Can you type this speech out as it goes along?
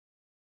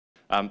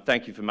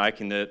Thank you for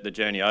making the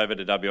journey over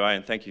to WA,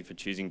 and thank you for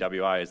choosing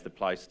WA as the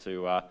place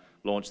to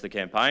launch the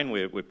campaign.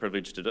 We're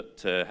privileged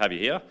to have you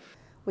here.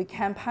 We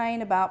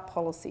campaign about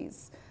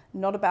policies,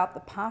 not about the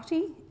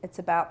party. It's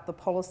about the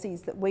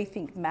policies that we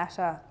think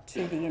matter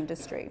to the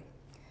industry.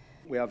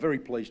 We are very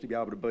pleased to be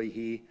able to be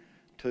here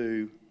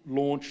to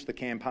launch the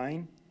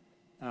campaign.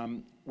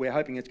 We're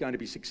hoping it's going to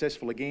be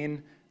successful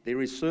again.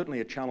 There is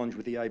certainly a challenge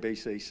with the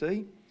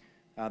ABCC.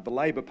 The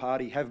Labor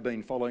Party have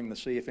been following the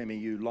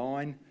CFMEU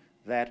line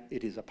that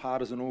it is a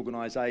partisan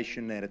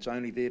organisation and it's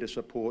only there to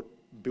support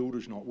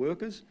builders, not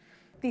workers.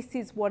 This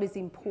is what is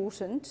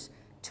important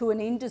to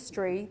an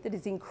industry that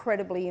is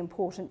incredibly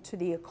important to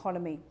the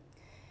economy.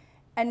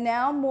 And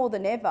now more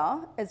than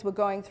ever, as we're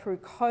going through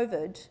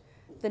COVID,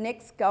 the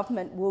next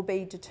government will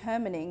be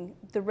determining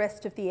the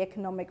rest of the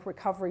economic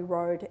recovery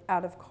road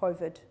out of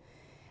COVID.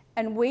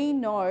 And we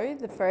know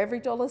that for every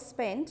dollar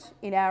spent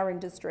in our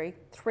industry,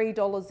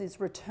 $3 is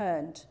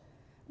returned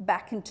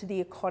back into the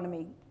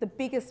economy, the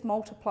biggest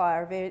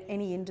multiplier of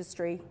any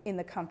industry in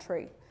the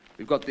country.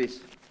 We've got this.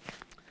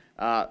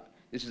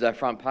 This is our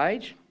front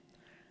page.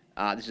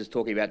 This is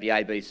talking about the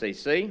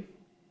ABCC.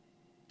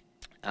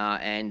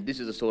 And this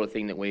is the sort of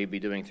thing that we'll be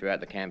doing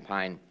throughout the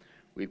campaign.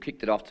 We've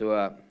kicked it off to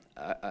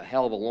a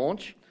hell of a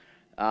launch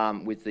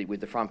with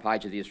the front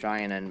page of the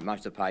Australian and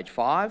most of page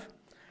 5.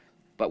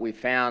 But we've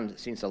found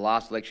since the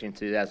last election in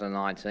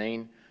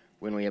 2019,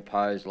 when we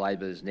opposed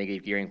Labor's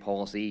negative gearing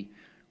policy,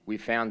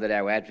 we've found that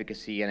our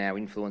advocacy and our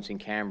influence in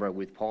Canberra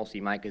with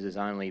policymakers has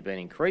only been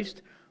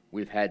increased.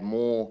 We've had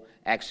more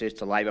access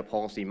to Labor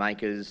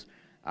policymakers,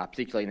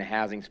 particularly in the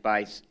housing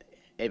space,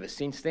 ever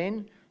since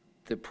then.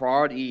 The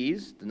priority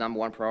is, the number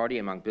one priority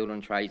among builder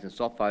and trades and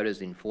soft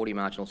voters in 40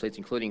 marginal seats,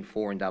 including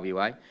 4 in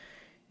WA,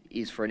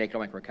 is for an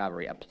economic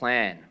recovery, a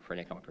plan for an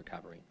economic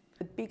recovery.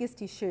 The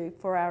biggest issue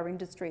for our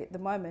industry at the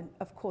moment,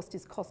 of course,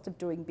 is cost of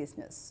doing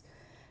business,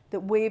 that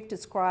we've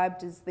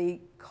described as the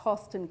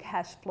cost and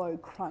cash flow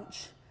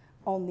crunch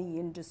on the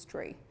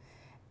industry.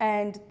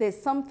 And there's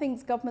some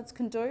things governments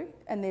can do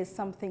and there's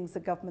some things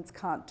that governments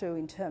can't do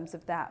in terms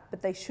of that,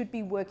 but they should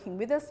be working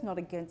with us, not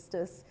against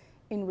us,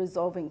 in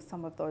resolving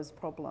some of those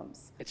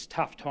problems. It's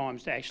tough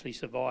times to actually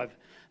survive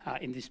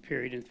in this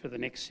period and for the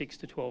next 6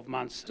 to 12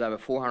 months. There's over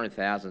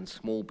 400,000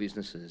 small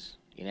businesses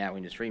in our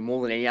industry,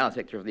 more than any other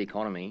sector of the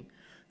economy,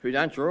 who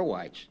don't draw a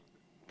wage.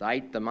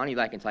 The money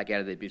they can take out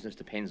of their business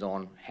depends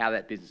on how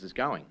that business is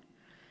going.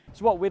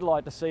 So what we'd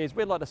like to see is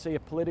we'd like to see a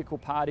political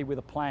party with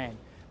a plan.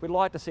 We'd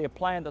like to see a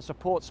plan that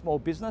supports small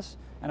business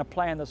and a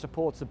plan that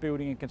supports the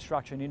building and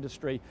construction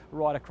industry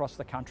right across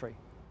the country.